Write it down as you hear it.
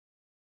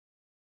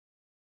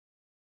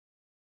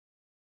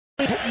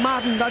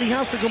Madden that he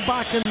has to come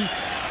back, and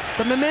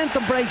the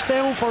momentum breaks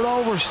down for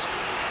Rovers.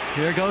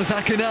 Here goes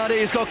Akinade.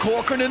 He's got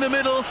Corcoran in the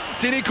middle.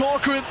 Dinny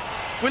Corcoran.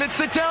 Will it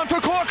sit down for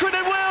Corcoran?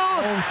 It will!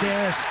 Oh,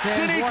 Des.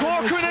 Dinny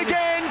Corcoran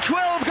again.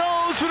 12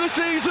 goals for the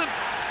season.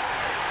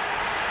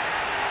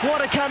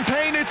 What a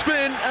campaign it's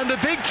been, and the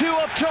big two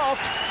up top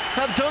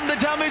have done the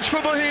damage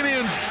for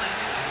Bohemians.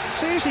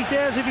 Seriously,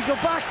 Des, if you go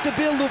back to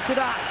build up to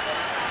that,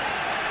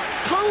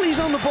 Connolly's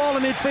on the ball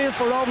in midfield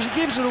for Rovers. He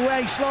gives it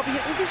away sloppy,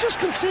 and they just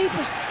concede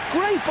this.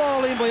 Great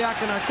ball in by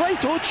Akinade.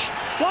 Great touch.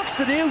 Lots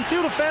to do.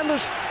 Two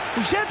defenders.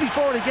 We said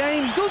before the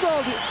game, he does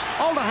all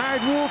the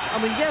hard work,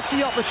 and when he gets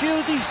the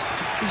opportunities,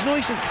 he's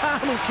nice and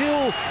calm and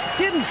cool.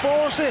 Didn't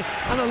force it,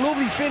 and a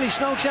lovely finish.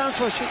 No chance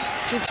for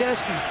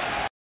Chincheski.